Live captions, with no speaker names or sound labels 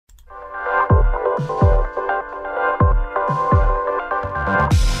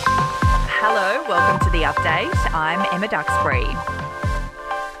Update. I'm Emma Duxbury.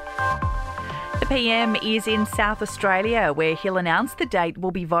 The PM is in South Australia, where he'll announce the date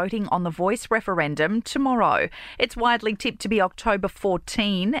we'll be voting on the Voice referendum tomorrow. It's widely tipped to be October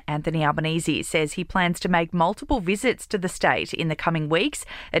 14. Anthony Albanese says he plans to make multiple visits to the state in the coming weeks,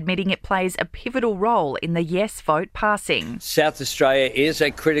 admitting it plays a pivotal role in the yes vote passing. South Australia is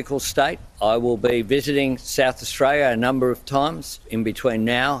a critical state. I will be visiting South Australia a number of times in between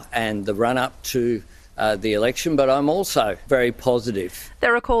now and the run-up to the election, but I'm also very positive.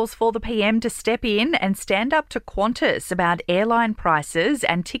 There are calls for the PM to step in and stand up to Qantas about airline prices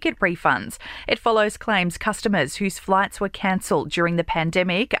and ticket refunds. It follows claims customers whose flights were cancelled during the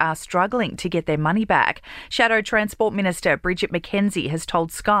pandemic are struggling to get their money back. Shadow Transport Minister Bridget McKenzie has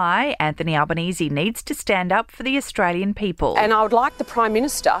told Sky Anthony Albanese needs to stand up for the Australian people. And I would like the Prime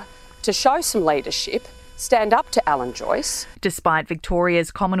Minister to show some leadership, stand up to Alan Joyce. Despite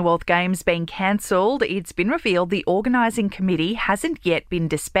Victoria's Commonwealth Games being cancelled, it's been revealed the organising committee hasn't yet been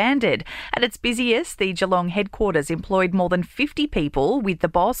disbanded. At its busiest, the Geelong headquarters employed more than 50 people, with the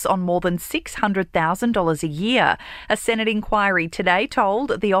boss on more than $600,000 a year. A Senate inquiry today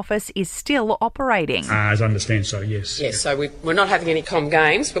told the office is still operating. As I understand so, yes. Yes, so we're not having any Com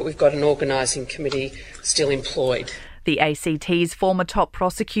Games, but we've got an organising committee still employed. The ACT's former top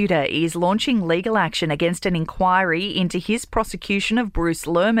prosecutor is launching legal action against an inquiry into his prosecution of Bruce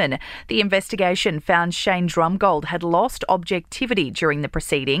Lerman. The investigation found Shane Drumgold had lost objectivity during the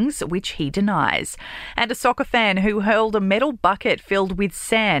proceedings, which he denies. And a soccer fan who hurled a metal bucket filled with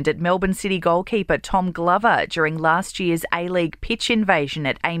sand at Melbourne City goalkeeper Tom Glover during last year's A-League pitch invasion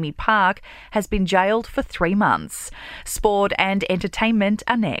at Amy Park has been jailed for 3 months. Sport and entertainment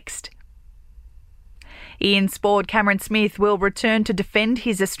are next. In sport, Cameron Smith will return to defend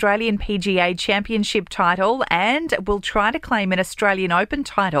his Australian PGA Championship title and will try to claim an Australian Open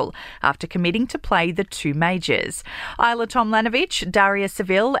title after committing to play the 2 majors. Isla Tomljanovic, Daria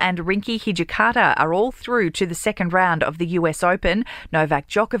Seville and Rinky Hijikata are all through to the second round of the US Open. Novak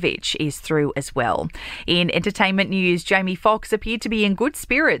Djokovic is through as well. In entertainment news, Jamie Foxx appeared to be in good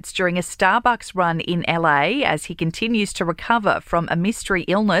spirits during a Starbucks run in LA as he continues to recover from a mystery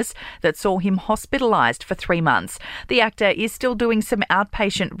illness that saw him hospitalised for 3 months. The actor is still doing some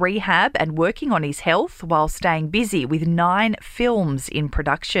outpatient rehab and working on his health while staying busy with 9 films in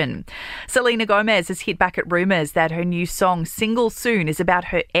production. Selena Gomez has hit back at rumours that her new song Single Soon is about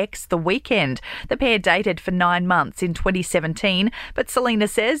her ex, The Weeknd. The pair dated for 9 months in 2017, but Selena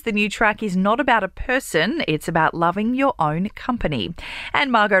says the new track is not about a person, it's about loving your own company.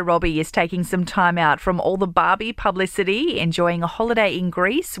 And Margot Robbie is taking some time out from all the Barbie publicity, enjoying a holiday in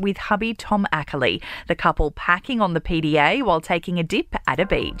Greece with hubby Tom Ackerley. The couple packing on the PDA while taking a dip at a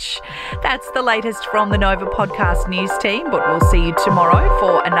beach. That's the latest from the Nova Podcast News team, but we'll see you tomorrow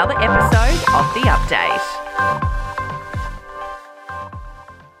for another episode of The Update.